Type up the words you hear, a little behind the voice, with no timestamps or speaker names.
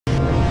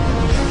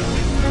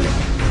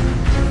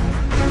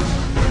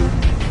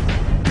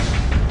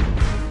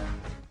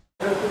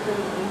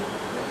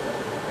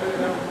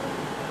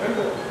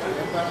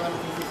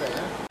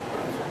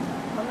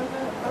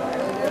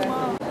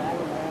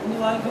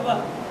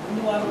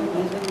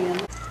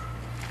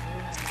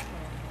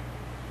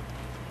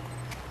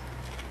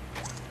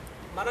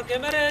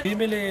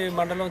భీమిలి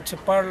మండలం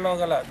చిప్పాడలో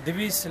గల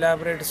దివీస్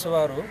ల్యాబొరేటరీస్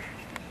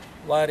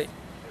వారి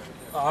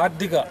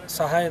ఆర్థిక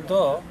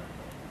సహాయంతో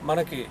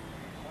మనకి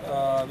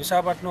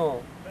విశాఖపట్నం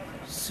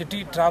సిటీ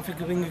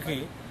ట్రాఫిక్ వింగ్కి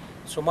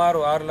సుమారు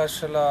 6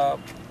 లక్షల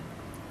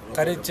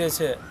ఖరీదు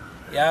చేసే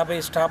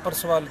 50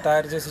 స్టాపర్స్ వాళ్ళు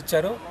తయారు చేసి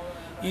ఇచ్చారు.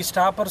 ఈ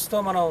స్టాపర్స్తో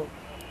మనం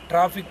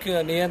ట్రాఫిక్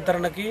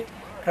నియంత్రణకి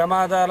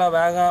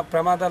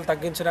ప్రమాదాలు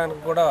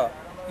తగ్గించడానికి కూడా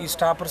ఈ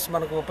స్టాపర్స్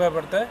మనకు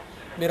ఉపయోగపడతాయి.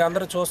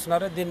 మీరందరూ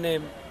చూస్తున్నారు. దీన్ని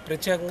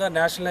ప్రత్యేకంగా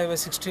నేషనల్ హైవే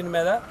 16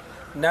 మీద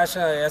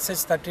నేషనల్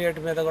SH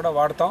 38 మీద కూడా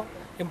వాడతాం.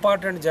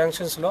 ఇంపార్టెంట్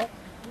జంక్షన్స్లో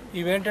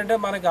ఇవేంటంటే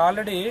మనకి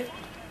ఆల్రెడీ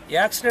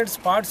యాక్సిడెంట్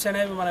స్పాట్స్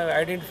అనేవి మనం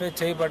ఐడెంటిఫై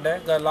చేయబడ్డాయి.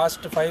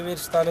 లాస్ట్ 5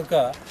 years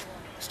తాలూకా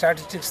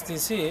స్టాటిస్టిక్స్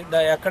తీసి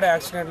ఎక్కడ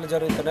యాక్సిడెంట్లు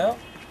జరుగుతున్నాయో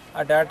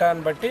ఆ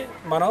డేటాను బట్టి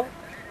మనం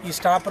ఈ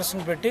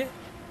స్టాపర్స్ని పెట్టి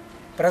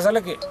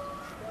ప్రజలకి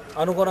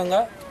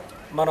అనుగుణంగా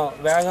మనం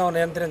వేగం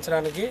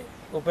నియంత్రించడానికి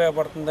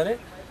ఉపయోగపడుతుందని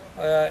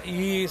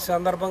ఈ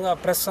సందర్భంగా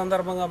ప్రెస్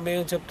సందర్భంగా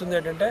మేము చెప్తుంది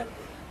ఏంటంటే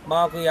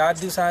మాకు ఈ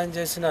ఆర్థిక సహాయం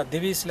చేసిన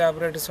దివీస్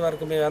ల్యాబొరేటరీస్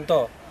వారికి మేము ఎంతో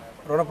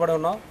రుణపడి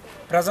ఉన్నాం.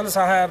 ప్రజల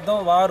సహాయార్థం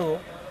వారు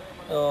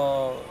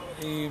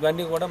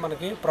ఇవన్నీ కూడా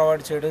మనకి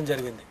ప్రొవైడ్ చేయడం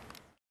జరిగింది.